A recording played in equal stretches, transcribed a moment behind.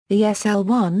The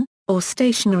SL-1, or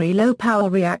Stationary Low Power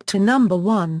Reactor No.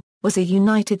 1, was a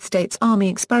United States Army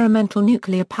experimental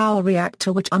nuclear power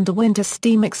reactor which underwent a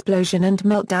steam explosion and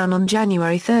meltdown on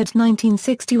January 3,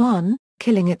 1961,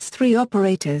 killing its 3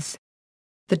 operators.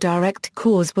 The direct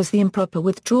cause was the improper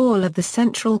withdrawal of the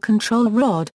central control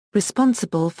rod,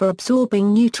 responsible for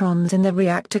absorbing neutrons in the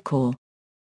reactor core.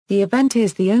 The event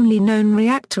is the only known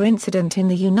reactor incident in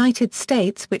the United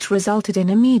States which resulted in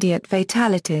immediate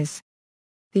fatalities.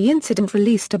 The incident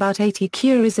released about 80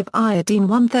 curies of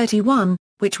iodine-131,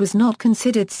 which was not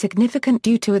considered significant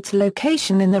due to its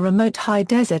location in the remote high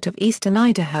desert of eastern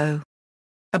Idaho.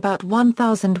 About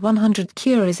 1,100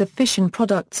 curies of fission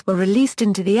products were released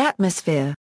into the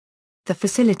atmosphere. The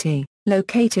facility,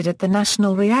 located at the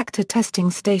National Reactor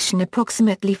Testing Station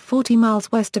approximately 40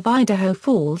 miles west of Idaho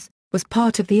Falls, was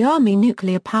part of the Army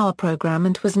nuclear power program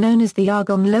and was known as the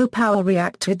Argonne Low Power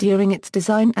Reactor during its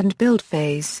design and build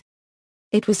phase.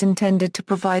 It was intended to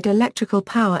provide electrical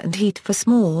power and heat for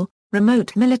small,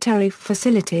 remote military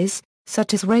facilities,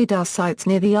 such as radar sites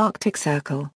near the Arctic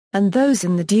Circle, and those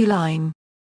in the Dew Line.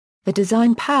 The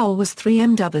design power was 3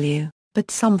 MW, but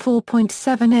some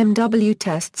 4.7 MW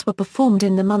tests were performed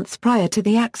in the months prior to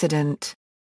the accident.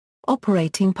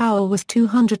 Operating power was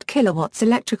 200 kilowatts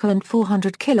electrical and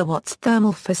 400 kilowatts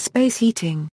thermal for space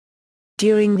heating.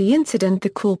 During the incident,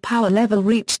 the core power level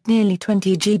reached nearly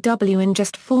 20 GW in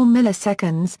just 4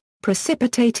 milliseconds,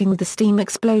 precipitating the steam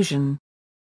explosion.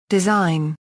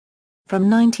 Design. From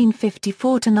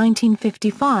 1954 to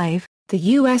 1955, the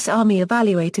U.S. Army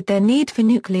evaluated their need for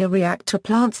nuclear reactor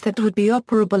plants that would be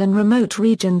operable in remote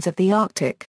regions of the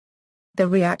Arctic. The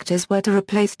reactors were to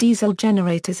replace diesel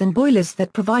generators and boilers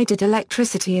that provided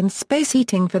electricity and space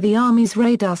heating for the Army's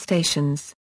radar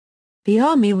stations. The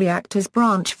Army Reactors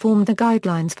Branch formed the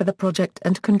guidelines for the project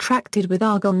and contracted with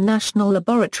Argonne National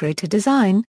Laboratory to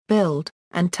design, build,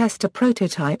 and test a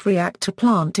prototype reactor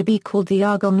plant to be called the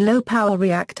Argonne Low Power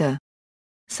Reactor.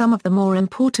 Some of the more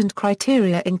important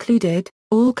criteria included,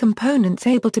 all components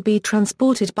able to be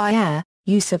transported by air,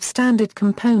 use of standard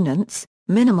components,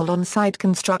 minimal on-site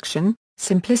construction,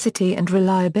 simplicity and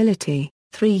reliability,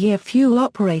 3-year fuel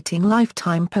operating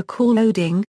lifetime per core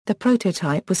loading. The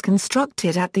prototype was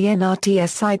constructed at the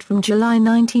NRTS site from July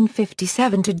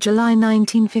 1957 to July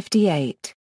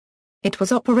 1958. It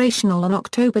was operational on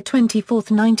October 24,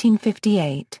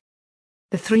 1958.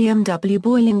 The 3 MW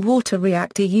boiling water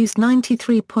reactor used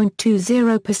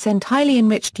 93.20% highly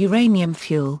enriched uranium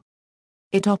fuel.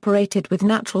 It operated with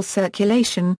natural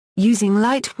circulation, using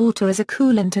light water as a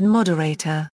coolant and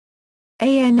moderator.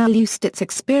 ANL used its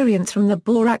experience from the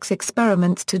borax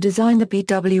experiments to design the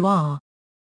BWR.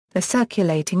 The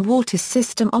circulating water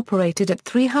system operated at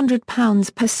 300 pounds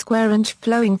per square inch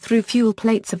flowing through fuel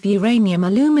plates of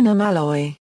uranium-aluminum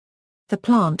alloy. The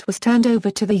plant was turned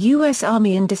over to the U.S.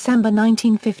 Army in December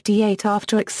 1958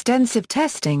 after extensive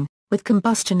testing, with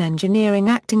Combustion Engineering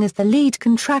acting as the lead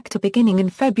contractor beginning in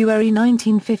February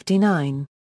 1959.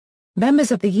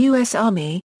 Members of the U.S.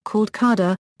 Army, called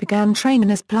CADA, began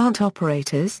training as plant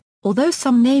operators, although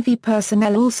some Navy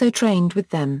personnel also trained with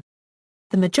them.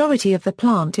 The majority of the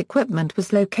plant equipment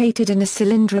was located in a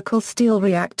cylindrical steel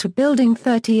reactor building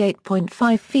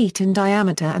 38.5 feet in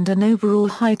diameter and an overall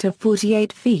height of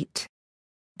 48 feet.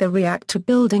 The reactor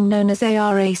building known as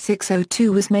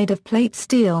ARA-602 was made of plate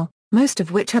steel, most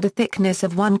of which had a thickness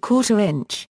of 1/4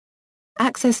 inch.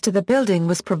 Access to the building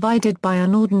was provided by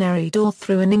an ordinary door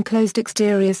through an enclosed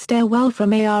exterior stairwell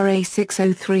from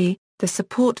ARA-603, the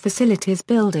support facilities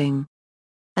building.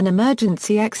 An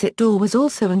emergency exit door was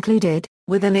also included,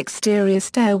 with an exterior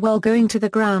stairwell going to the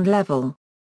ground level.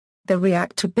 The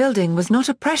reactor building was not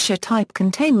a pressure-type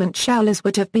containment shell as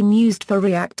would have been used for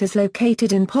reactors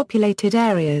located in populated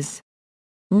areas.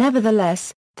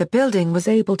 Nevertheless, the building was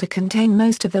able to contain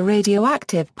most of the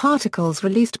radioactive particles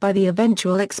released by the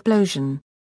eventual explosion.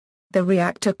 The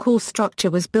reactor core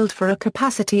structure was built for a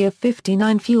capacity of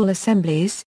 59 fuel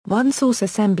assemblies, 1 source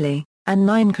assembly, and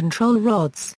 9 control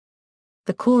rods.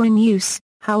 The core in use,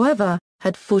 however,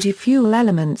 had 40 fuel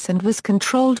elements and was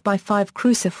controlled by 5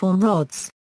 cruciform rods.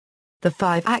 The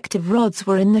 5 active rods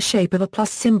were in the shape of a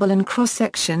plus symbol in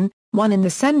cross-section, 1 in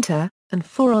the center, and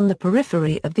 4 on the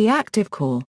periphery of the active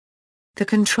core. The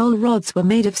control rods were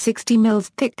made of 60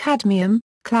 mils thick cadmium,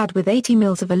 clad with 80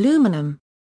 mils of aluminum.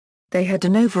 They had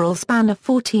an overall span of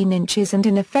 14 inches and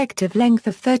an effective length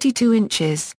of 32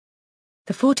 inches.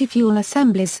 The 40 fuel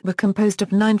assemblies were composed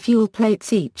of 9 fuel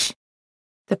plates each.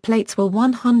 The plates were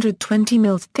 120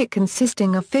 mils thick,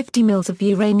 consisting of 50 mils of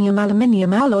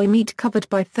uranium-aluminium alloy meat covered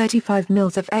by 35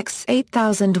 mils of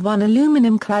X8001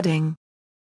 aluminum cladding.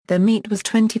 The meat was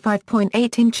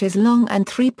 25.8 inches long and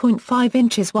 3.5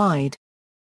 inches wide.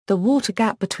 The water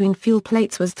gap between fuel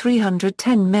plates was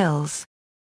 310 mils.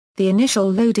 The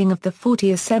initial loading of the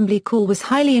 40 assembly core was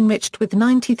highly enriched with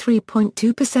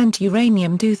 93.2%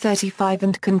 uranium-235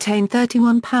 and contained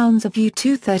 31 pounds of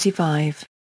U-235.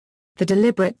 The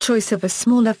deliberate choice of a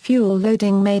smaller fuel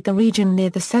loading made the region near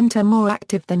the center more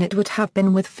active than it would have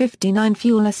been with 59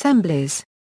 fuel assemblies.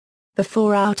 The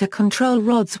 4 outer control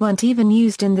rods weren't even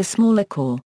used in the smaller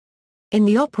core. In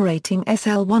the operating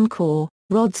SL-1 core,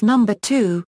 rods number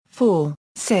 2, 4,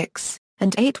 6,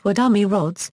 and 8 were dummy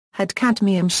rods, had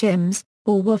cadmium shims,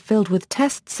 or were filled with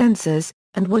test sensors,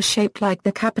 and were shaped like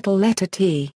the capital letter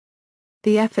T.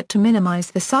 The effort to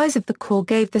minimize the size of the core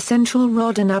gave the central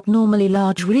rod an abnormally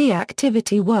large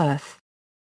reactivity worth.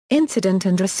 Incident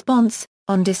and response: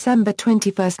 on December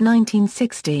 21,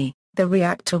 1960, the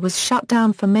reactor was shut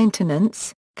down for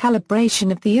maintenance, calibration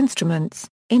of the instruments,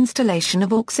 installation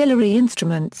of auxiliary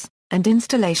instruments, and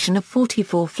installation of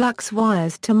 44 flux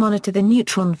wires to monitor the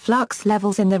neutron flux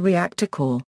levels in the reactor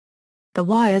core. The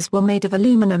wires were made of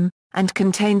aluminum, and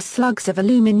contained slugs of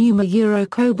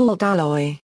aluminium-cobalt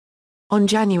alloy. On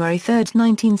January 3,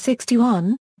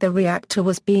 1961, the reactor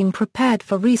was being prepared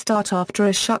for restart after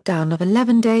a shutdown of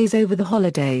 11 days over the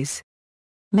holidays.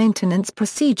 Maintenance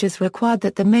procedures required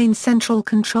that the main central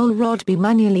control rod be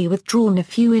manually withdrawn a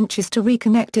few inches to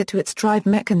reconnect it to its drive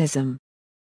mechanism.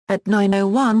 At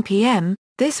 9:01 p.m.,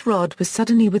 this rod was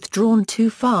suddenly withdrawn too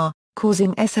far,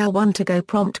 causing SL-1 to go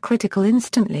prompt critical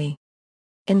instantly.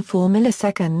 In 4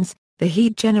 milliseconds, the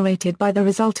heat generated by the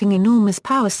resulting enormous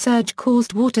power surge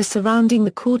caused water surrounding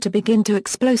the core to begin to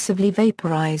explosively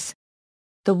vaporize.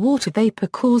 The water vapor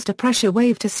caused a pressure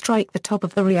wave to strike the top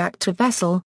of the reactor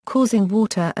vessel, causing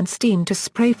water and steam to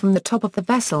spray from the top of the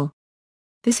vessel.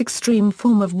 This extreme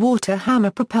form of water hammer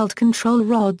propelled control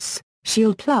rods,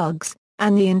 shield plugs,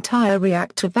 and the entire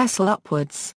reactor vessel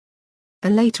upwards. A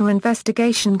later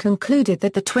investigation concluded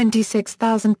that the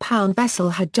 26,000-pound vessel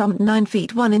had jumped 9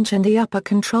 feet 1 inch and the upper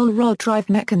control rod drive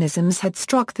mechanisms had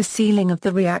struck the ceiling of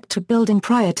the reactor building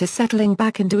prior to settling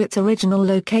back into its original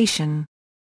location.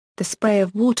 The spray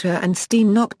of water and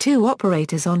steam knocked 2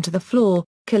 operators onto the floor,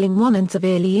 killing one and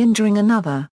severely injuring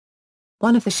another.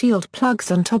 One of the shield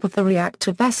plugs on top of the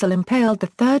reactor vessel impaled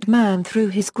the third man through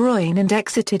his groin and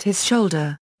exited his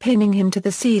shoulder, pinning him to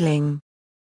the ceiling.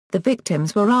 The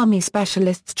victims were Army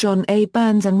specialists John A.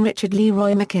 Burns and Richard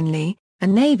Leroy McKinley,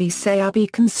 and Navy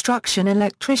CIB construction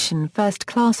electrician First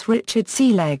Class Richard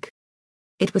C. Legg.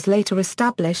 It was later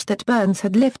established that Burns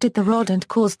had lifted the rod and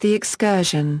caused the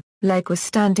excursion. Legg was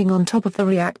standing on top of the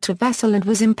reactor vessel and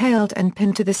was impaled and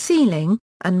pinned to the ceiling,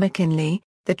 and McKinley,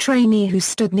 the trainee who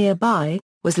stood nearby,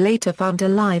 was later found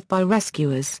alive by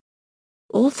rescuers.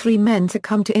 All 3 men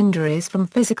succumbed to injuries from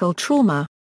physical trauma.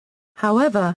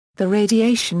 However, the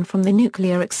radiation from the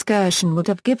nuclear excursion would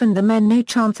have given the men no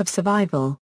chance of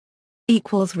survival.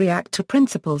 Reactor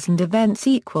principles and events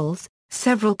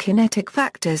several kinetic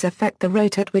factors affect the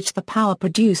rate at which the power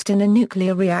produced in a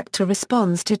nuclear reactor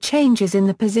responds to changes in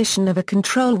the position of a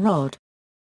control rod.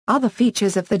 Other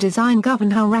features of the design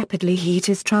govern how rapidly heat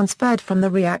is transferred from the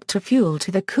reactor fuel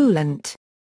to the coolant.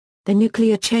 The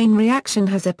nuclear chain reaction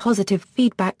has a positive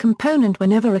feedback component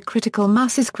whenever a critical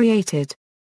mass is created.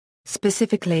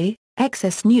 Specifically,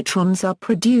 excess neutrons are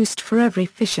produced for every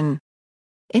fission.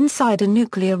 Inside a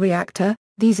nuclear reactor,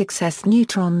 these excess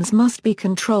neutrons must be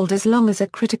controlled as long as a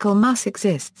critical mass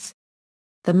exists.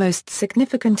 The most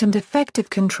significant and effective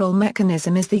control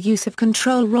mechanism is the use of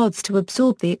control rods to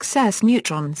absorb the excess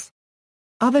neutrons.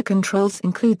 Other controls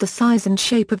include the size and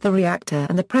shape of the reactor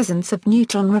and the presence of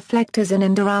neutron reflectors in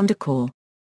and around a core.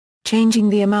 Changing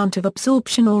the amount of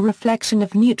absorption or reflection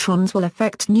of neutrons will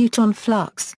affect neutron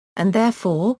flux, and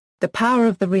therefore, the power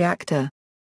of the reactor.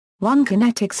 One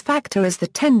kinetics factor is the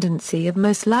tendency of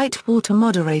most light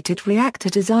water-moderated reactor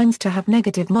designs to have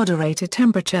negative moderator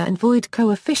temperature and void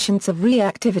coefficients of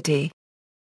reactivity.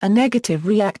 A negative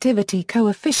reactivity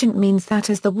coefficient means that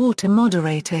as the water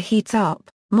moderator heats up,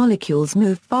 molecules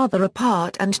move farther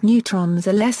apart and neutrons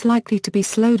are less likely to be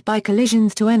slowed by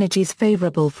collisions to energies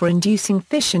favorable for inducing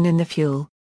fission in the fuel.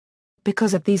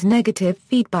 Because of these negative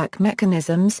feedback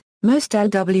mechanisms, most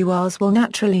LWRs will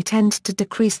naturally tend to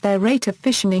decrease their rate of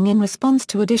fissioning in response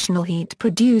to additional heat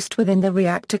produced within the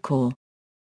reactor core.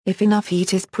 If enough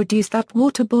heat is produced that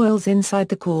water boils inside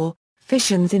the core,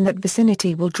 fissions in that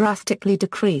vicinity will drastically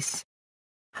decrease.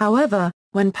 However,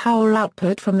 when power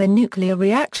output from the nuclear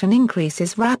reaction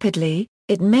increases rapidly,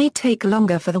 it may take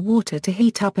longer for the water to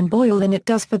heat up and boil than it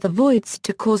does for the voids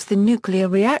to cause the nuclear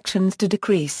reactions to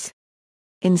decrease.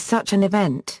 In such an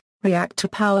event, Reactor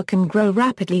power can grow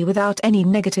rapidly without any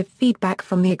negative feedback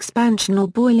from the expansion or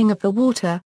boiling of the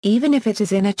water, even if it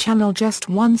is in a channel just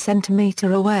 1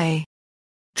 centimeter away.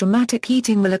 Dramatic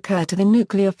heating will occur to the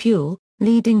nuclear fuel,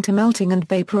 leading to melting and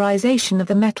vaporization of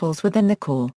the metals within the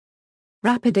core.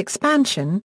 Rapid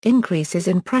expansion, increases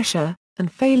in pressure,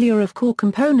 and failure of core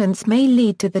components may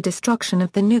lead to the destruction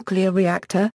of the nuclear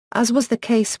reactor, as was the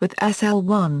case with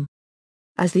SL-1.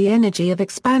 As the energy of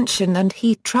expansion and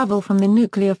heat travel from the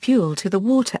nuclear fuel to the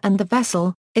water and the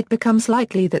vessel, it becomes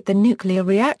likely that the nuclear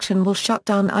reaction will shut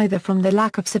down either from the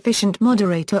lack of sufficient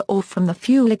moderator or from the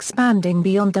fuel expanding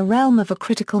beyond the realm of a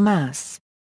critical mass.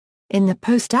 In the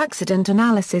post-accident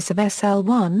analysis of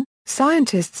SL-1,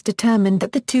 scientists determined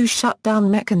that the two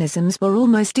shutdown mechanisms were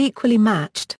almost equally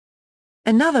matched.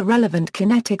 Another relevant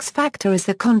kinetics factor is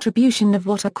the contribution of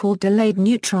what are called delayed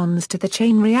neutrons to the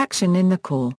chain reaction in the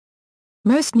core.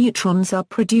 Most neutrons are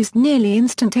produced nearly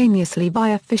instantaneously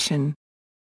via fission.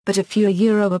 But a few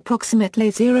approximately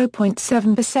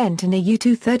 0.7% in a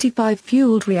U-235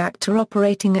 fueled reactor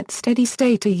operating at steady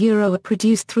state are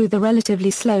produced through the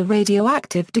relatively slow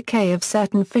radioactive decay of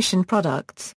certain fission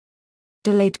products.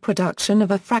 Delayed production of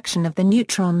a fraction of the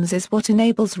neutrons is what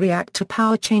enables reactor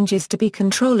power changes to be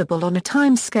controllable on a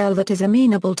timescale that is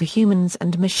amenable to humans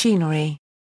and machinery.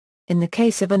 In the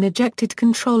case of an ejected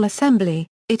control assembly,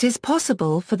 it is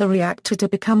possible for the reactor to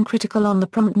become critical on the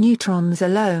prompt neutrons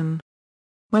alone.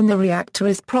 When the reactor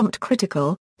is prompt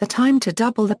critical, the time to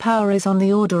double the power is on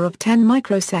the order of 10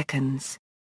 microseconds.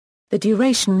 The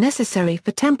duration necessary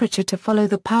for temperature to follow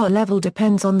the power level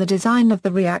depends on the design of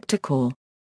the reactor core.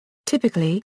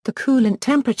 Typically, the coolant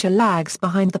temperature lags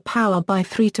behind the power by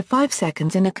 3 to 5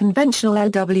 seconds in a conventional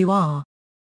LWR.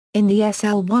 In the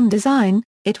SL-1 design,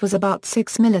 it was about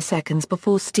 6 milliseconds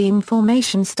before steam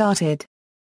formation started.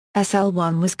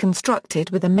 SL-1 was constructed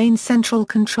with a main central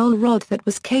control rod that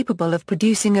was capable of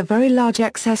producing a very large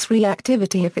excess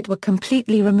reactivity if it were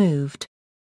completely removed.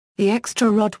 The extra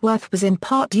rod worth was in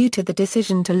part due to the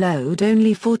decision to load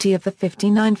only 40 of the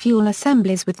 59 fuel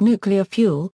assemblies with nuclear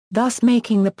fuel, thus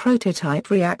making the prototype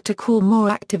reactor core more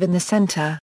active in the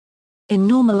center. In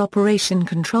normal operation,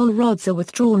 control rods are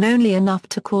withdrawn only enough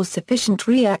to cause sufficient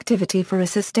reactivity for a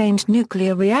sustained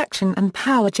nuclear reaction and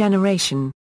power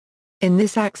generation. In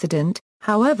this accident,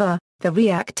 however, the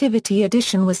reactivity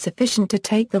addition was sufficient to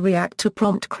take the reactor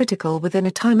prompt critical within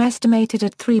a time estimated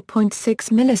at 3.6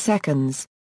 milliseconds.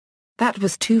 That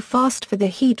was too fast for the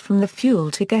heat from the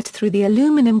fuel to get through the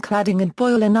aluminum cladding and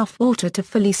boil enough water to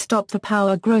fully stop the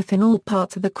power growth in all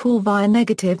parts of the core via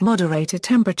negative moderator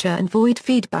temperature and void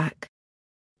feedback.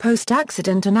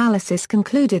 Post-accident analysis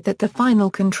concluded that the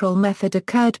final control method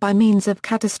occurred by means of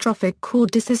catastrophic core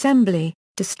disassembly,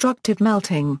 destructive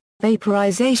melting,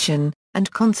 vaporization,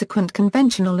 and consequent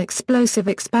conventional explosive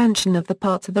expansion of the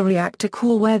parts of the reactor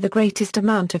core where the greatest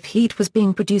amount of heat was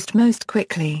being produced most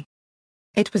quickly.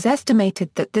 It was estimated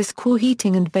that this core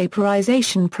heating and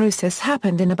vaporization process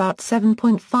happened in about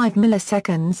 7.5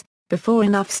 milliseconds, before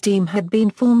enough steam had been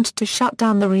formed to shut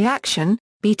down the reaction,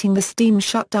 beating the steam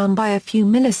shutdown by a few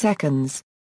milliseconds.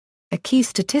 A key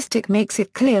statistic makes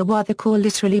it clear why the core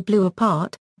literally blew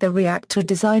apart. The reactor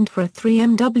designed for a 3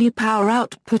 MW power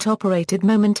output operated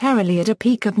momentarily at a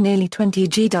peak of nearly 20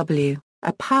 GW,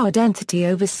 a power density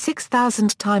over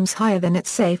 6,000 times higher than its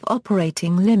safe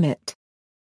operating limit.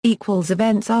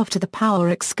 Events after the power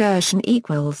excursion.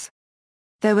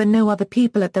 There were no other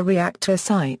people at the reactor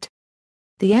site.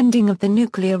 The ending of the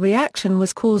nuclear reaction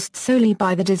was caused solely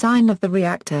by the design of the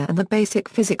reactor and the basic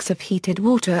physics of heated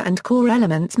water and core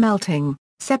elements melting,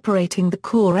 separating the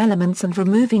core elements and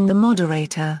removing the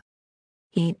moderator.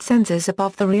 Heat sensors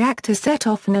above the reactor set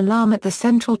off an alarm at the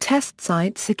Central Test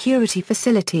Site security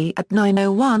facility at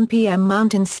 9:01 p.m.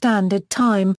 Mountain Standard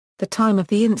Time, the time of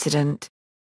the incident.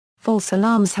 False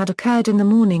alarms had occurred in the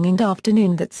morning and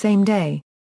afternoon that same day.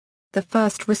 The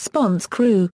first response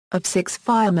crew, of 6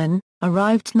 firemen,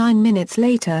 arrived 9 minutes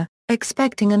later,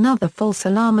 expecting another false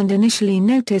alarm and initially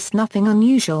noticed nothing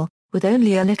unusual, with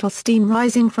only a little steam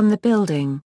rising from the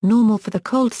building, normal for the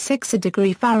cold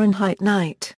 6°F Fahrenheit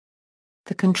night.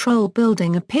 The control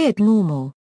building appeared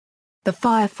normal. The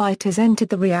firefighters entered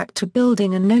the reactor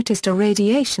building and noticed a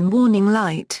radiation warning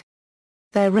light.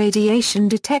 Their radiation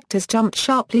detectors jumped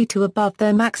sharply to above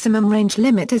their maximum range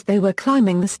limit as they were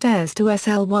climbing the stairs to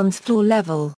SL-1's floor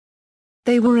level.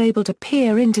 They were able to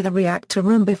peer into the reactor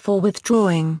room before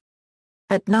withdrawing.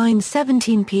 At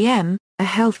 9:17 p.m., a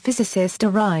health physicist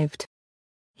arrived.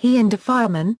 He and a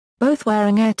fireman, both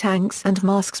wearing air tanks and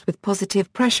masks with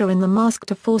positive pressure in the mask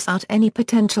to force out any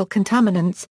potential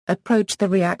contaminants, approached the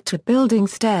reactor building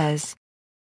stairs.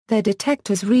 their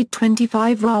detectors read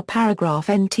 25 Ra paragraph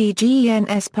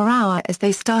ntgens per hour as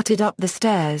they started up the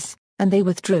stairs, and they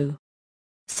withdrew.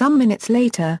 Some minutes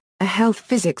later, a health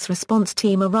physics response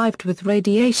team arrived with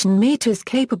radiation meters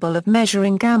capable of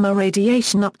measuring gamma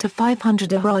radiation up to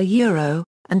 500 Ra,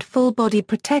 and full-body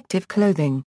protective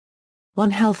clothing.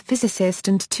 One health physicist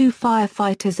and 2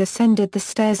 firefighters ascended the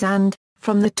stairs and,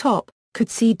 from the top, could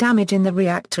see damage in the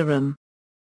reactor room.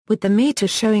 With the meter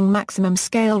showing maximum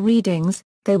scale readings,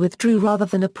 they withdrew rather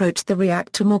than approach the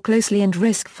reactor more closely and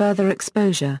risk further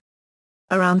exposure.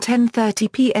 Around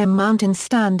 10:30 p.m. Mountain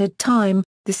Standard Time,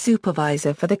 the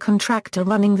supervisor for the contractor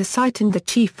running the site and the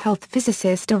chief health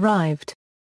physicist arrived.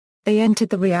 They entered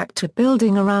the reactor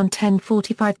building around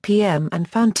 10:45 p.m. and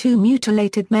found 2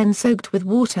 mutilated men soaked with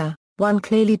water, one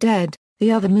clearly dead,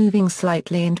 the other moving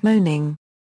slightly and moaning.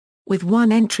 With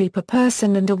 1 entry per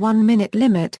person and a 1-minute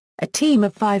limit, a team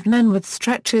of 5 men with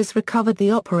stretchers recovered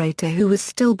the operator who was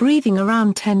still breathing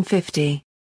around 10:50.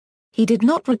 He did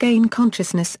not regain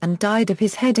consciousness and died of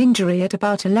his head injury at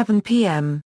about 11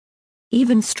 p.m.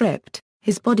 Even stripped,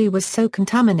 his body was so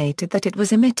contaminated that it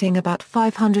was emitting about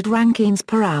 500 rankines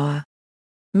per hour.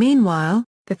 Meanwhile,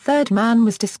 the 3rd man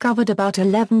was discovered about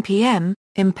 11 p.m.,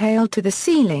 impaled to the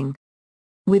ceiling.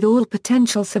 With all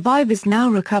potential survivors now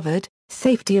recovered,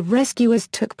 safety of rescuers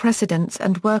took precedence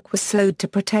and work was slowed to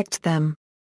protect them.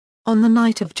 On the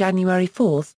night of January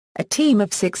 4, a team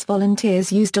of 6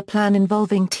 volunteers used a plan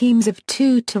involving teams of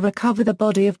 2 to recover the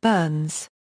body of Burns.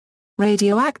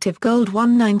 Radioactive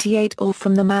gold-198 ore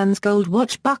from the man's gold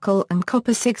watch buckle and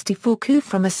copper-64 Cu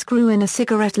from a screw in a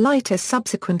cigarette lighter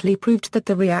subsequently proved that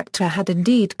the reactor had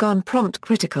indeed gone prompt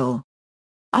critical.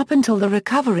 Up until the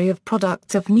recovery of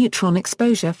products of neutron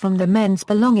exposure from the men's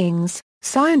belongings,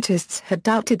 scientists had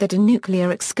doubted that a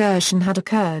nuclear excursion had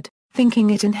occurred, thinking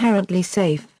it inherently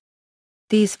safe.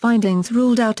 These findings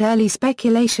ruled out early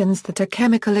speculations that a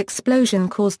chemical explosion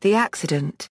caused the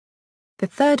accident. The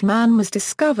 3rd man was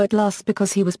discovered last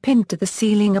because he was pinned to the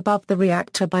ceiling above the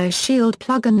reactor by a shield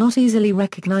plug and not easily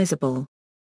recognizable.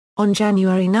 On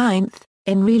January 9,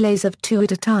 in relays of 2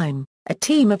 at a time, a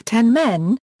team of 10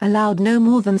 men, allowed no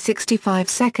more than 65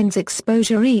 seconds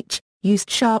exposure each, used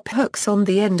sharp hooks on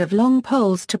the end of long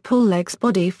poles to pull Leg's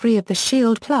body free of the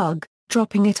shield plug,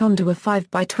 dropping it onto a 5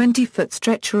 by 20-foot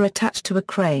stretcher attached to a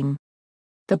crane.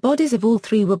 The bodies of all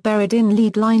 3 were buried in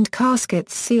lead-lined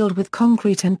caskets sealed with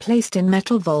concrete and placed in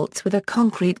metal vaults with a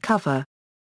concrete cover.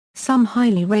 Some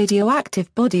highly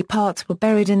radioactive body parts were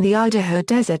buried in the Idaho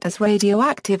desert as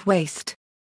radioactive waste.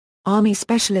 Army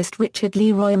Specialist Richard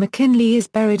Leroy McKinley is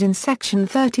buried in Section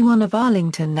 31 of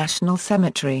Arlington National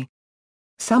Cemetery.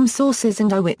 Some sources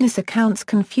and eyewitness accounts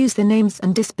confuse the names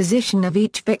and disposition of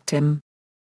each victim.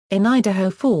 In Idaho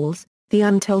Falls, The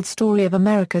Untold Story of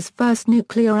America's First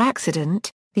Nuclear Accident,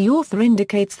 the author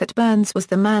indicates that Burns was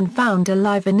the man found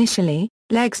alive initially,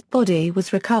 Leg's body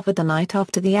was recovered the night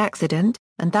after the accident,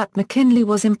 and that McKinley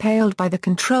was impaled by the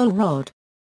control rod.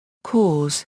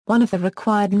 Cause: one of the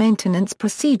required maintenance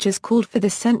procedures called for the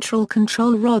central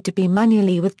control rod to be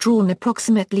manually withdrawn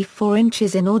approximately 4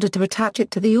 inches in order to attach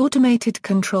it to the automated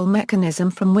control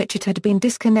mechanism from which it had been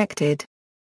disconnected.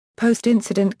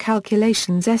 Post-incident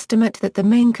calculations estimate that the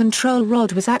main control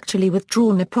rod was actually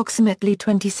withdrawn approximately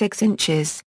 26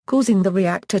 inches, causing the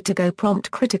reactor to go prompt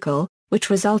critical, which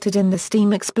resulted in the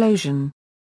steam explosion.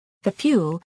 The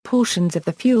fuel, portions of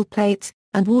the fuel plates,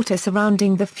 and water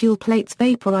surrounding the fuel plates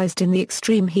vaporized in the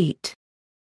extreme heat.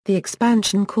 The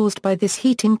expansion caused by this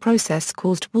heating process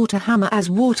caused water hammer as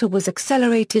water was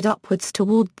accelerated upwards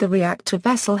toward the reactor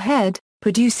vessel head,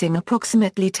 producing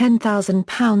approximately 10,000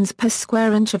 pounds per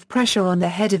square inch of pressure on the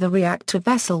head of the reactor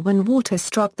vessel when water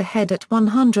struck the head at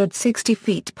 160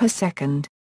 feet per second.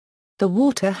 The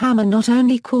water hammer not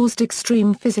only caused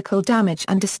extreme physical damage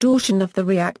and distortion of the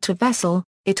reactor vessel,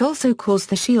 it also caused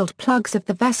the shield plugs of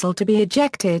the vessel to be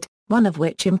ejected, one of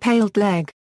which impaled Leg.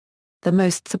 The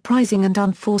most surprising and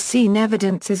unforeseen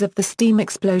evidences of the steam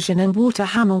explosion and water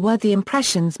hammer were the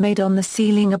impressions made on the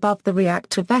ceiling above the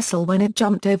reactor vessel when it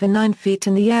jumped over 9 feet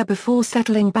in the air before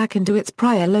settling back into its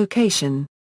prior location.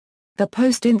 The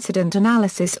post-incident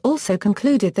analysis also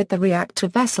concluded that the reactor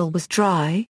vessel was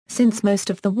dry, since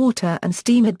most of the water and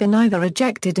steam had been either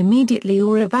ejected immediately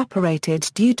or evaporated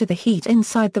due to the heat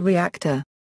inside the reactor.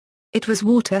 It was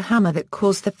water hammer that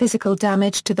caused the physical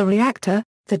damage to the reactor,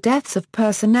 the deaths of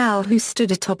personnel who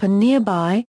stood atop and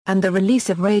nearby, and the release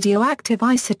of radioactive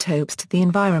isotopes to the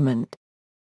environment.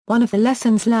 One of the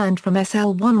lessons learned from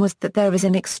SL-1 was that there is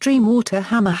an extreme water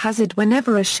hammer hazard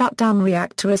whenever a shutdown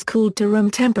reactor is cooled to room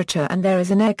temperature and there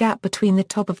is an air gap between the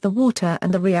top of the water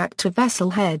and the reactor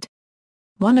vessel head.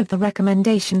 One of the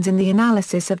recommendations in the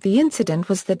analysis of the incident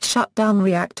was that shutdown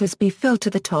reactors be filled to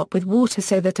the top with water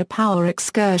so that a power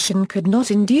excursion could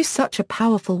not induce such a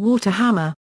powerful water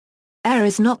hammer. Air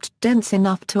is not dense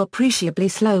enough to appreciably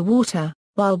slow water,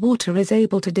 while water is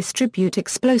able to distribute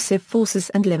explosive forces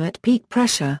and limit peak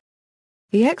pressure.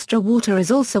 The extra water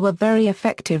is also a very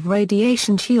effective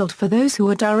radiation shield for those who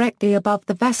are directly above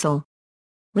the vessel.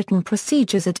 Written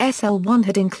procedures at SL-1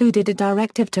 had included a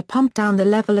directive to pump down the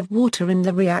level of water in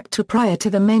the reactor prior to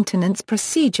the maintenance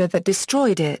procedure that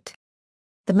destroyed it.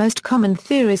 The most common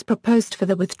theories proposed for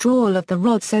the withdrawal of the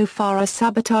rod so far are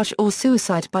sabotage or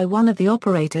suicide by one of the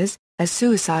operators, a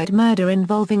suicide murder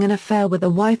involving an affair with the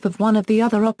wife of one of the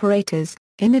other operators,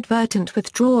 inadvertent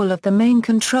withdrawal of the main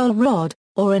control rod,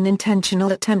 or an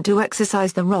intentional attempt to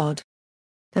exercise the rod.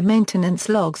 The maintenance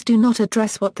logs do not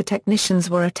address what the technicians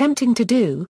were attempting to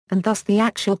do, and thus the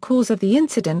actual cause of the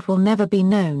incident will never be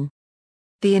known.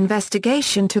 The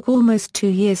investigation took almost 2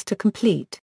 years to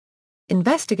complete.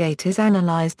 Investigators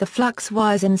analyzed the flux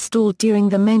wires installed during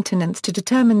the maintenance to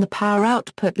determine the power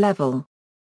output level.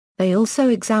 They also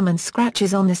examined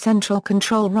scratches on the central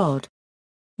control rod.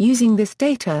 Using this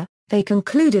data, they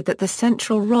concluded that the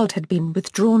central rod had been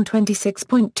withdrawn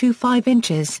 26.25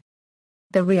 inches.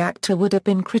 The reactor would have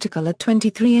been critical at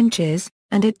 23 inches,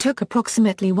 and it took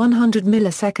approximately 100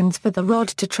 milliseconds for the rod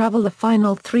to travel the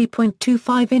final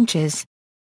 3.25 inches.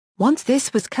 Once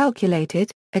this was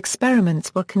calculated,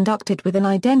 experiments were conducted with an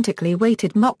identically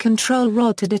weighted mock control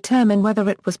rod to determine whether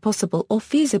it was possible or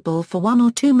feasible for 1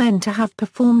 or 2 men to have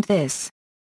performed this.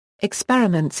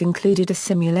 Experiments included a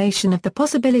simulation of the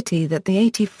possibility that the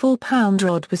 84-pound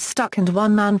rod was stuck and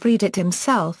one man freed it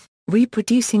himself,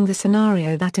 reproducing the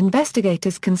scenario that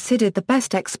investigators considered the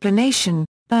best explanation.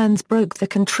 Burns broke the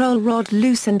control rod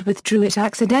loose and withdrew it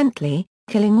accidentally,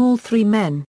 killing all 3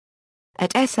 men.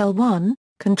 At SL-1,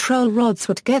 control rods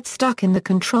would get stuck in the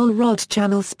control rod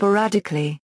channel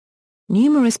sporadically.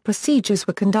 Numerous procedures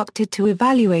were conducted to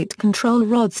evaluate control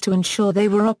rods to ensure they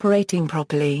were operating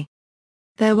properly.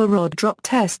 There were rod drop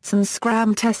tests and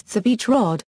scram tests of each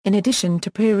rod, in addition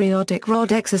to periodic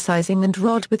rod exercising and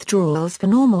rod withdrawals for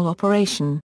normal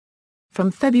operation. From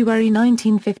February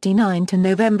 1959 to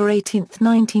November 18,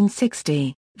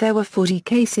 1960, there were 40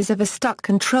 cases of a stuck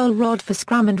control rod for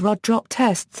scram and rod drop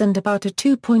tests and about a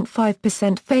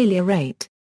 2.5% failure rate.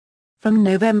 From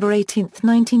November 18,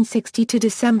 1960 to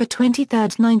December 23,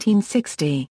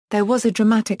 1960, there was a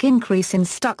dramatic increase in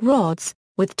stuck rods,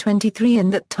 with 23 in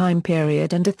that time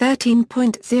period and a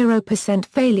 13.0%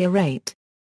 failure rate.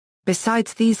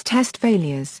 Besides these test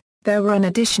failures, there were an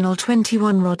additional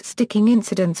 21 rod sticking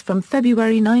incidents from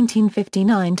February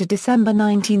 1959 to December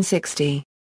 1960.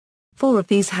 4 of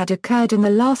these had occurred in the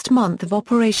last month of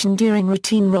operation during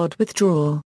routine rod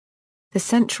withdrawal. The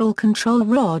central control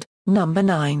rod, number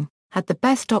 9, had the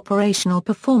best operational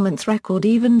performance record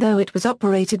even though it was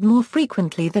operated more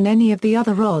frequently than any of the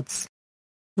other rods.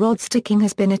 Rod sticking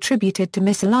has been attributed to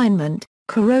misalignment,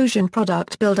 corrosion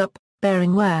product buildup,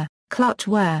 bearing wear, clutch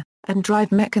wear, and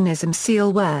drive mechanism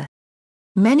seal wear.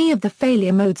 Many of the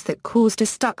failure modes that caused a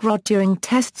stuck rod during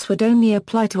tests would only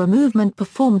apply to a movement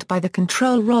performed by the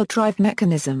control rod drive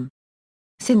mechanism.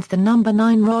 Since the number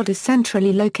 9 rod is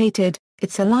centrally located,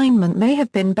 its alignment may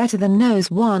have been better than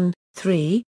nose 1,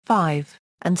 3, 5,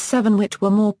 and 7 which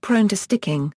were more prone to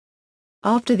sticking.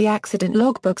 After the accident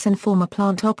logbooks and former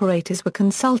plant operators were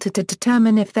consulted to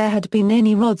determine if there had been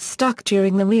any rods stuck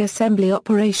during the reassembly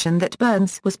operation that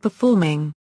Burns was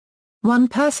performing. One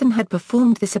person had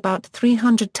performed this about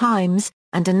 300 times,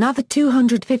 and another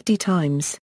 250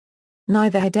 times.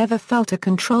 Neither had ever felt a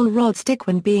control rod stick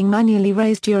when being manually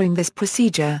raised during this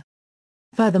procedure.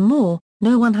 Furthermore,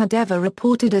 no one had ever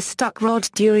reported a stuck rod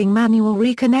during manual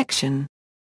reconnection.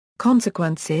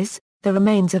 Consequences: the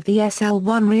remains of the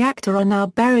SL-1 reactor are now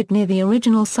buried near the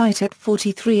original site at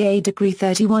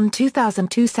 43°31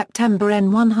 2002 September N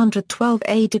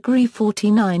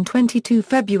 112°49 22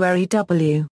 February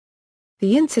W.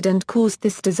 The incident caused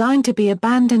this design to be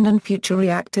abandoned and future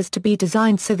reactors to be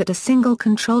designed so that a single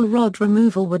control rod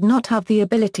removal would not have the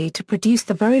ability to produce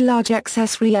the very large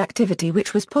excess reactivity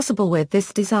which was possible with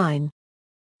this design.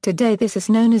 Today this is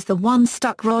known as the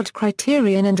one-stuck rod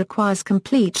criterion and requires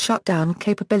complete shutdown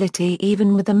capability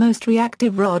even with the most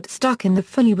reactive rod stuck in the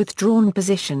fully withdrawn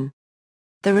position.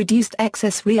 The reduced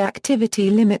excess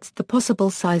reactivity limits the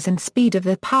possible size and speed of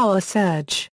the power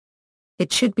surge.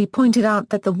 It should be pointed out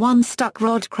that the one-stuck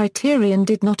rod criterion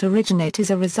did not originate as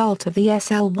a result of the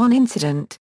SL-1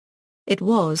 incident. It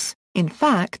was, in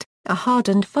fact, a hard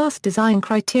and fast design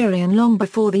criterion long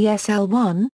before the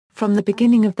SL-1, from the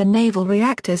beginning of the Naval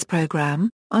Reactors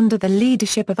Program, under the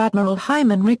leadership of Admiral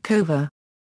Hyman Rickover.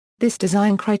 This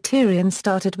design criterion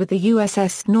started with the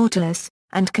USS Nautilus,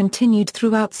 and continued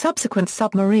throughout subsequent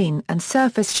submarine and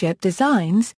surface ship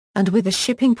designs, and with the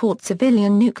shipping port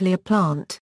civilian nuclear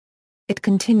plant. It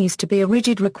continues to be a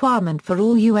rigid requirement for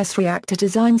all U.S. reactor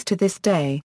designs to this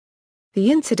day.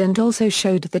 The incident also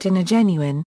showed that in a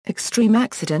genuine, extreme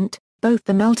accident, both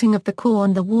the melting of the core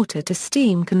and the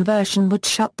water-to-steam conversion would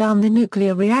shut down the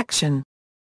nuclear reaction.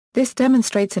 This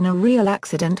demonstrates in a real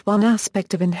accident one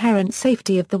aspect of inherent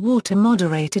safety of the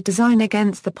water-moderated design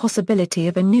against the possibility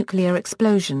of a nuclear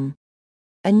explosion.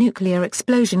 A nuclear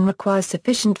explosion requires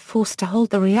sufficient force to hold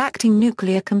the reacting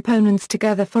nuclear components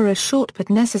together for a short but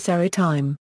necessary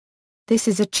time. This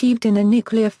is achieved in a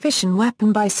nuclear fission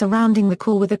weapon by surrounding the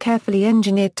core with a carefully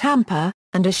engineered tamper,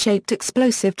 and a shaped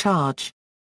explosive charge.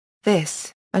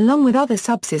 This, along with other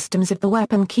subsystems of the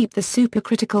weapon, keep the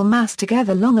supercritical mass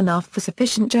together long enough for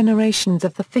sufficient generations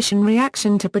of the fission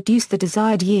reaction to produce the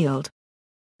desired yield.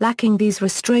 Lacking these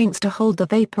restraints to hold the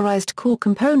vaporized core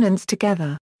components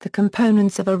together, the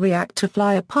components of a reactor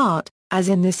fly apart, as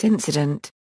in this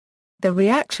incident. The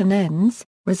reaction ends,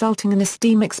 resulting in a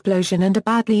steam explosion and a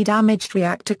badly damaged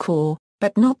reactor core,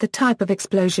 but not the type of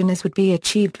explosion as would be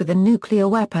achieved with a nuclear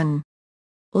weapon.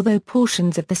 Although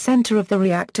portions of the center of the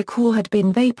reactor core had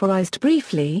been vaporized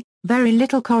briefly, very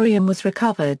little corium was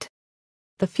recovered.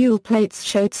 The fuel plates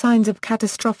showed signs of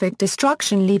catastrophic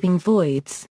destruction, leaving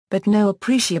voids, but no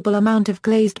appreciable amount of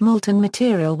glazed molten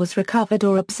material was recovered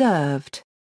or observed.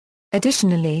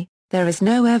 Additionally, there is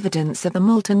no evidence of the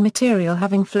molten material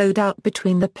having flowed out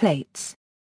between the plates.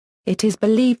 It is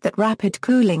believed that rapid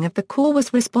cooling of the core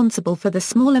was responsible for the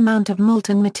small amount of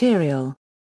molten material.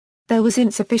 There was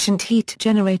insufficient heat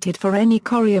generated for any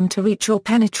corium to reach or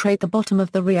penetrate the bottom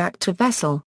of the reactor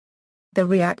vessel. The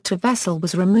reactor vessel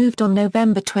was removed on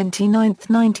November 29,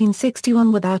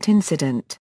 1961 without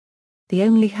incident. The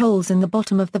only holes in the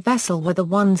bottom of the vessel were the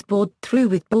ones bored through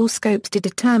with borescopes to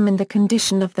determine the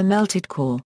condition of the melted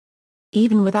core.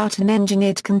 Even without an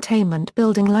engineered containment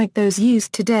building like those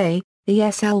used today, the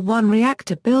SL-1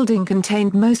 reactor building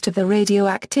contained most of the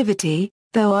radioactivity,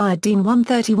 though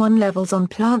iodine-131 levels on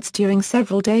plants during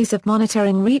several days of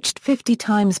monitoring reached 50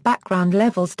 times background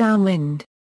levels downwind.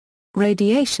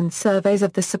 Radiation surveys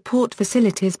of the support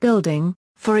facilities building,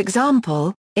 for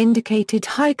example, indicated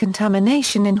high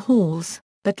contamination in halls,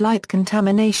 but light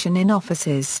contamination in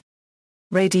offices.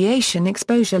 Radiation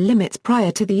exposure limits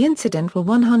prior to the incident were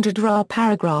 100 Ra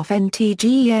paragraph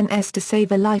ntgens to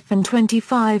save a life and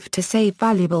 25 to save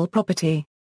valuable property.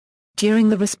 During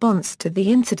the response to the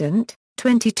incident,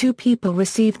 22 people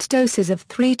received doses of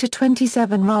 3 to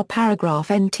 27 Ra paragraph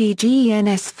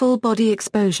ntgens full body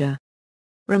exposure.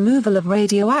 Removal of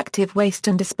radioactive waste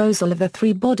and disposal of the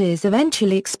 3 bodies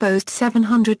eventually exposed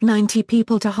 790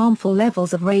 people to harmful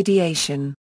levels of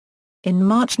radiation. In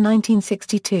March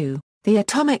 1962, the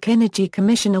Atomic Energy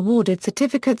Commission awarded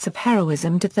certificates of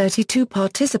heroism to 32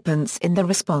 participants in the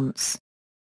response.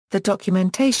 The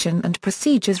documentation and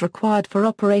procedures required for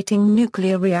operating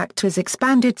nuclear reactors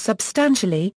expanded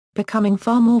substantially, becoming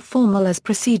far more formal as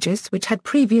procedures which had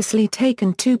previously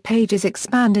taken 2 pages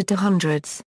expanded to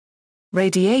hundreds.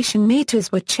 Radiation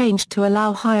meters were changed to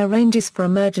allow higher ranges for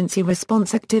emergency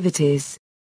response activities.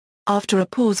 After a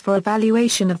pause for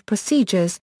evaluation of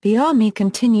procedures, the Army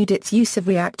continued its use of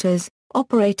reactors,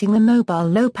 operating the Mobile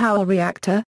Low Power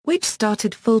Reactor, which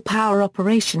started full power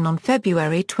operation on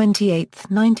February 28,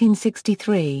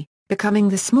 1963, becoming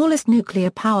the smallest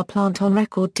nuclear power plant on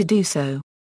record to do so.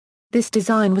 This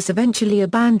design was eventually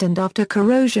abandoned after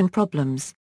corrosion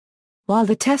problems. While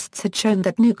the tests had shown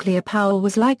that nuclear power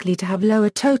was likely to have lower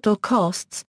total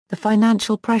costs, the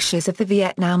financial pressures of the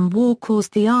Vietnam War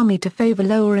caused the Army to favor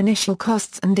lower initial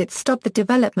costs, and it stopped the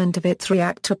development of its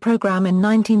reactor program in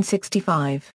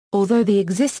 1965, although the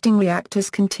existing reactors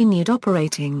continued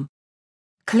operating.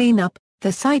 Cleanup: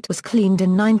 the site was cleaned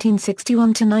in 1961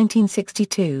 to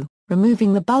 1962,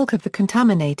 removing the bulk of the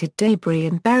contaminated debris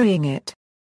and burying it.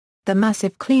 The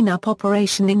massive cleanup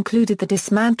operation included the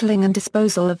dismantling and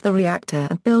disposal of the reactor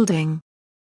and building.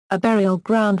 A burial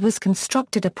ground was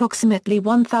constructed approximately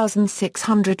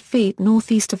 1,600 feet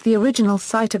northeast of the original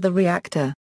site of the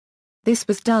reactor. This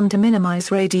was done to minimize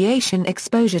radiation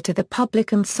exposure to the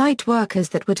public and site workers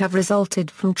that would have resulted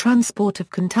from transport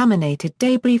of contaminated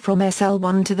debris from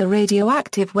SL-1 to the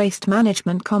radioactive waste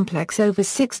management complex over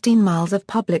 16 miles of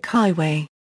public highway.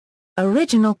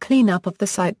 Original cleanup of the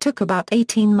site took about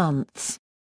 18 months.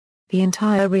 The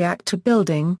entire reactor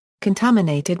building,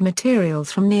 contaminated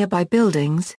materials from nearby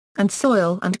buildings, and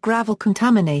soil and gravel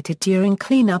contaminated during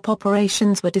cleanup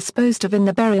operations were disposed of in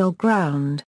the burial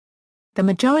ground. The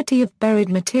majority of buried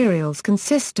materials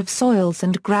consist of soils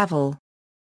and gravel.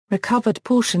 Recovered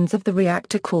portions of the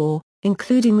reactor core,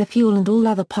 including the fuel and all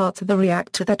other parts of the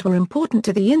reactor that were important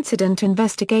to the incident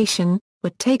investigation, were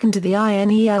taken to the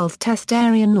INEL's test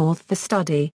area north for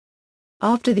study.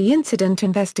 After the incident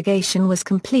investigation was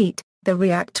complete, the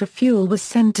reactor fuel was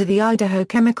sent to the Idaho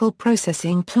Chemical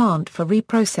Processing Plant for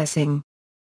reprocessing.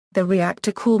 The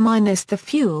reactor core minus the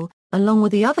fuel, along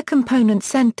with the other components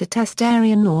sent to test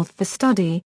area north for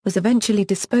study, was eventually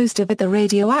disposed of at the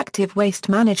Radioactive Waste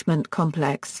Management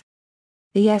Complex.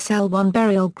 The SL-1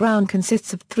 burial ground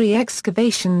consists of 3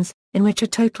 excavations, in which a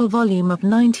total volume of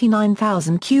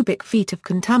 99,000 cubic feet of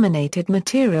contaminated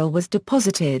material was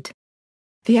deposited.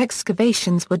 The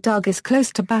excavations were dug as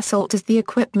close to basalt as the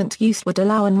equipment used would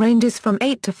allow and ranges from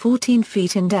 8 to 14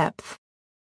 feet in depth.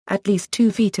 At least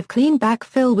 2 feet of clean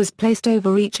backfill was placed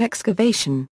over each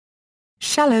excavation.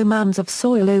 Shallow mounds of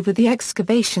soil over the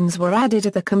excavations were added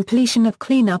at the completion of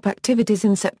cleanup activities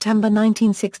in September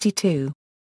 1962.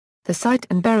 The site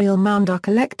and burial mound are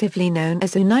collectively known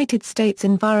as United States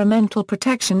Environmental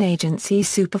Protection Agency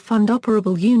Superfund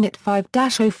Operable Unit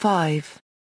 5-05.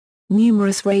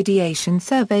 Numerous radiation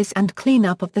surveys and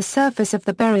cleanup of the surface of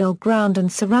the burial ground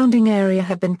and surrounding area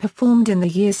have been performed in the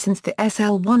years since the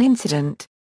SL-1 incident.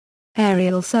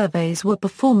 Aerial surveys were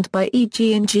performed by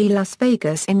EG&G Las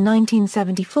Vegas in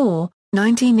 1974,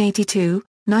 1982,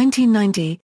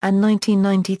 1990, and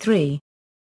 1993.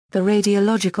 The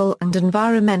Radiological and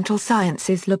Environmental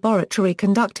Sciences Laboratory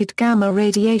conducted gamma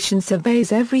radiation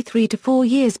surveys every 3 to 4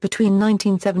 years between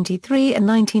 1973 and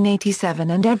 1987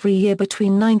 and every year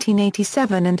between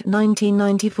 1987 and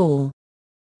 1994.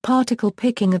 Particle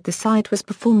picking at the site was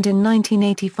performed in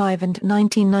 1985 and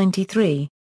 1993.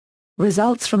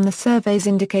 Results from the surveys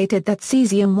indicated that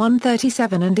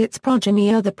cesium-137 and its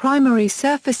progeny are the primary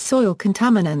surface soil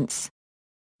contaminants.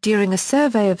 During a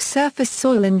survey of surface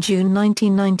soil in June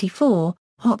 1994,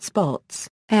 hotspots,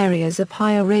 areas of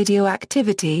higher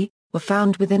radioactivity, were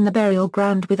found within the burial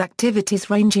ground with activities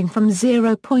ranging from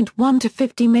 0.1 to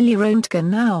 50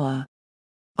 mRöntgen/hour.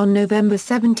 On November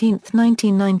 17,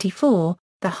 1994,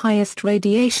 the highest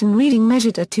radiation reading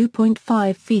measured at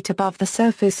 2.5 feet above the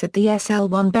surface at the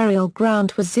SL-1 burial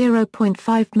ground was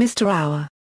 0.5 mr/hour.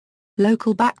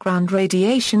 Local background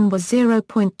radiation was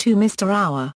 0.2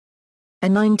 mr/hour. A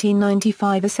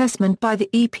 1995 assessment by the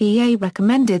EPA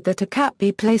recommended that a cap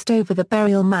be placed over the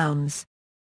burial mounds.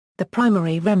 The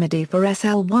primary remedy for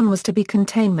SL-1 was to be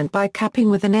containment by capping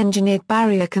with an engineered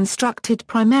barrier constructed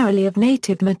primarily of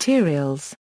native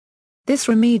materials. This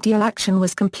remedial action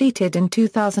was completed in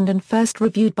 2000 and first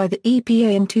reviewed by the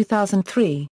EPA in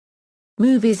 2003.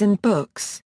 Movies and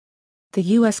books. The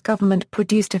U.S. government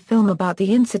produced a film about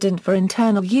the incident for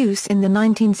internal use in the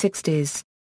 1960s.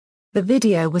 The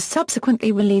video was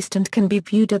subsequently released and can be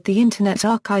viewed at the Internet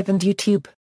Archive and YouTube.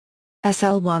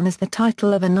 SL-1 is the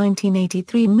title of a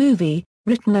 1983 movie,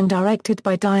 written and directed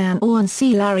by Diane Orr and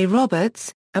C. Larry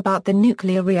Roberts, about the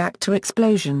nuclear reactor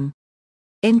explosion.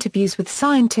 Interviews with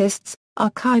scientists,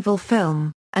 archival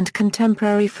film, and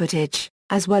contemporary footage,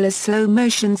 as well as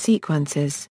slow-motion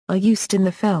sequences, are used in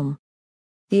the film.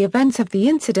 The events of the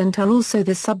incident are also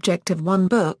the subject of one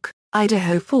book,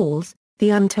 Idaho Falls,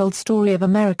 The Untold Story of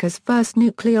America's First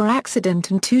Nuclear Accident,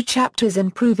 and 2 chapters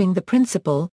Improving the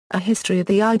Principle, A History of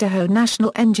the Idaho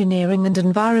National Engineering and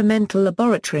Environmental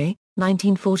Laboratory,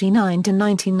 1949 to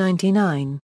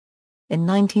 1999. In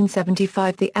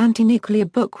 1975 the anti-nuclear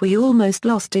book We Almost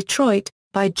Lost Detroit,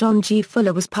 by John G.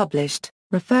 Fuller was published,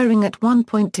 referring at one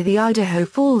point to the Idaho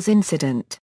Falls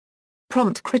incident.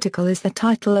 Prompt Critical is the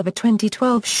title of a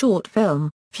 2012 short film,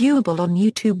 viewable on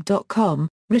YouTube.com,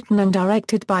 written and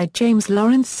directed by James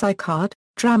Lawrence Sykard,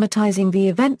 dramatizing the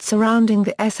events surrounding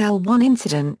the SL-1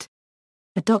 incident.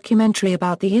 A documentary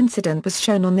about the incident was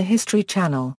shown on the History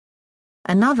Channel.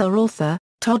 Another author,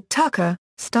 Todd Tucker,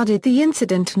 studied the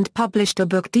incident and published a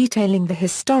book detailing the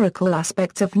historical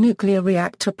aspects of nuclear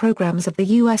reactor programs of the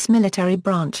U.S. military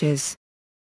branches.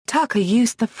 Tucker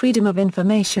used the Freedom of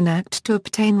Information Act to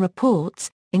obtain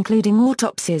reports, including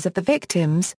autopsies of the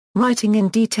victims, writing in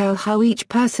detail how each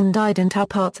person died and how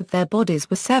parts of their bodies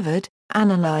were severed,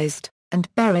 analyzed,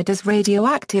 and buried as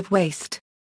radioactive waste.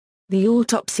 The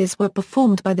autopsies were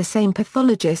performed by the same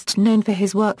pathologist known for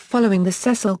his work following the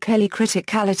Cecil Kelly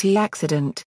criticality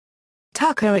accident.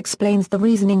 Tucker explains the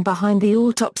reasoning behind the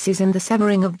autopsies and the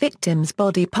severing of victims'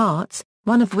 body parts,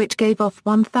 one of which gave off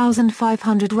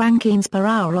 1,500 rankines per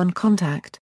hour on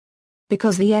contact.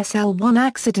 Because the SL-1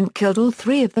 accident killed all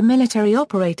 3 of the military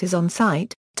operators on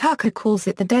site, Tucker calls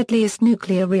it the deadliest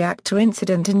nuclear reactor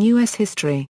incident in U.S.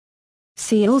 history.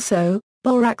 See also,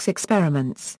 Borax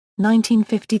experiments,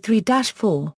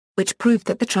 1953-4. which proved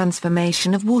that the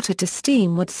transformation of water to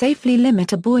steam would safely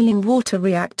limit a boiling water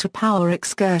reactor power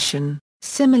excursion,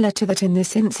 similar to that in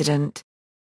this incident.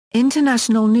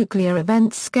 International Nuclear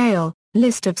Events Scale,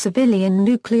 List of civilian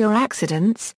nuclear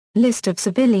accidents, List of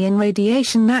civilian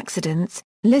radiation accidents,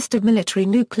 List of military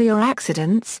nuclear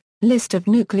accidents, List of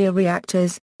nuclear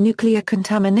reactors, nuclear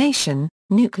contamination,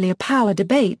 nuclear power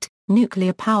debate,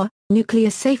 nuclear power, nuclear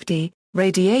safety,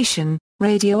 radiation,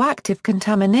 radioactive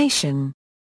contamination.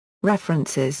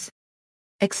 References.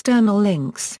 External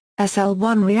links: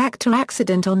 SL-1 reactor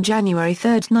accident on January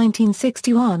 3,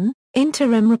 1961,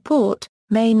 interim report,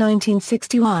 May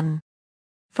 1961.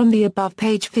 From the above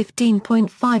page 15.5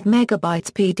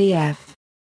 MB PDF.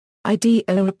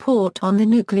 Idaho report on the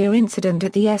nuclear incident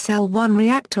at the SL-1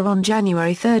 reactor on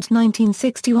January 3,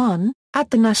 1961, at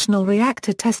the National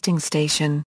Reactor Testing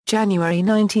Station, January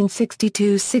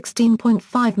 1962 16.5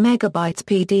 MB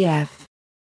PDF.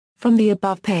 From the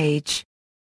above page.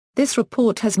 This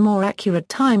report has more accurate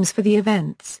times for the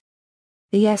events.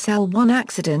 The SL-1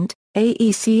 accident,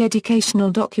 AEC educational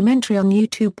documentary on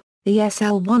YouTube, the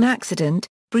SL-1 accident,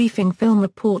 briefing film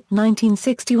report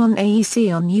 1961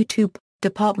 AEC on YouTube,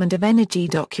 Department of Energy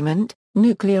document,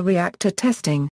 nuclear reactor testing,